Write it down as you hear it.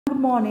Good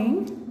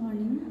morning.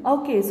 Morning.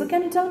 Okay, so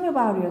can you tell me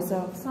about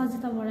yourself?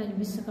 Sajita, Baraili,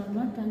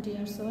 Bishwokarma, 20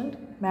 years old.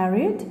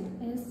 Married?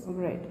 Yes.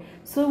 Great.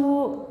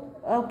 So,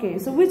 okay,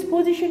 so which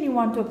position you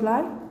want to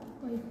apply?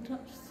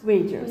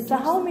 Waitress. So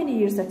how many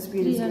years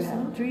experience you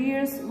have? Old. 3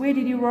 years. Where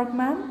did you work,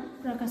 ma'am?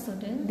 Prakash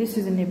Hotel. This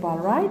is in Nepal,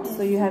 right? Yes.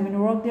 So you have been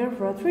worked there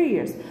for 3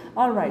 years.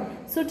 All right.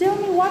 So tell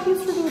me what you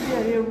used to do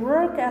there, your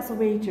work as a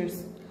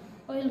waitress.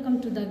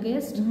 Welcome to the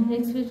guest,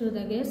 respect to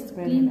the guest,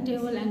 Very clean nice.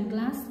 table and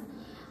glass.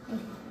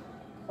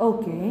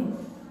 Okay.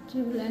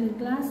 Table and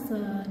glass,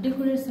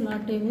 decoration our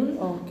table,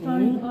 Okay.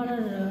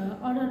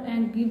 order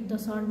and give the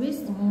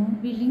service,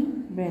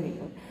 billing. Very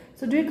good.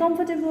 So do you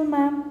comfortable,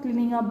 ma'am,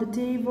 cleaning up the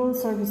table,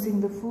 servicing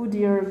the food,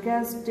 your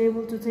guest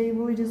table to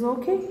table, it is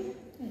okay?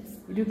 Yes.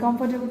 You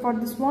comfortable for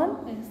this one?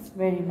 Yes.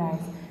 Very nice.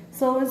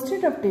 So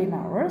instead of 10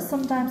 hours,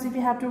 sometimes if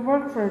you have to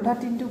work for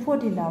 13 to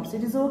 14 hours,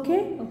 it is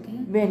okay? Okay.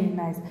 Very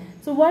nice.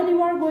 So while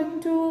you are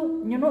going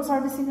to,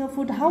 servicing your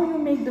food, how you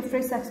make the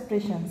face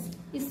expressions?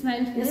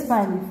 Smile face.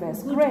 Smiley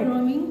face. Good Great.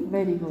 grooming.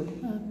 Very good.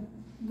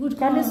 Good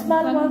Can you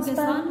smile once,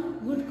 ma'am?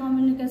 Good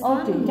communication.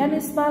 Okay. Can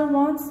you smile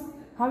once?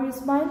 How you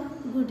smile?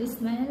 Good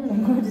smile.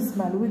 Good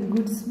smile. With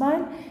good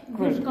smile.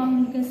 Great. Good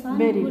communication.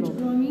 Very good. Good.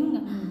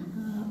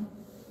 Grooming.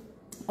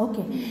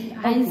 Okay.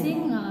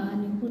 Hygiene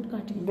and good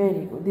cutting.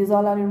 Very good. These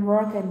all are your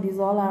work and these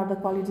all are the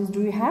qualities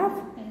do you have?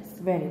 Yes.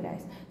 Very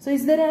nice. So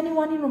is there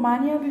anyone in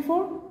Romania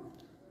before?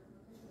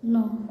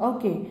 No.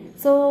 Okay.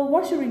 So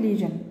what's your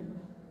religion?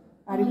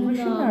 Are you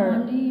Christian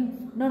or?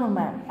 No,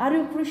 ma'am. Are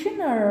you Christian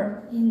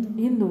or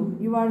Hindu?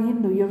 Hindu. You are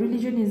Hindu. Your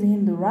religion is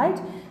Hindu,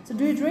 right? So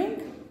do you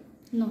drink?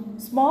 No.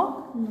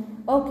 Smoke? No.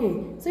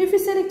 Okay. So if you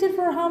selected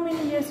for how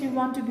many years you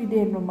want to be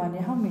there in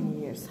Romania? How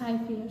many years?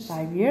 5 years.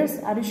 5 years.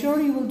 Are you sure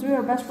you will do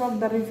your best work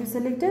better if you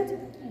selected?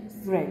 Yes.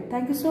 Great.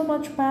 Thank you so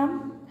much,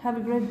 ma'am. Have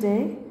a great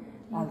day.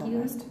 All the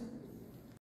best.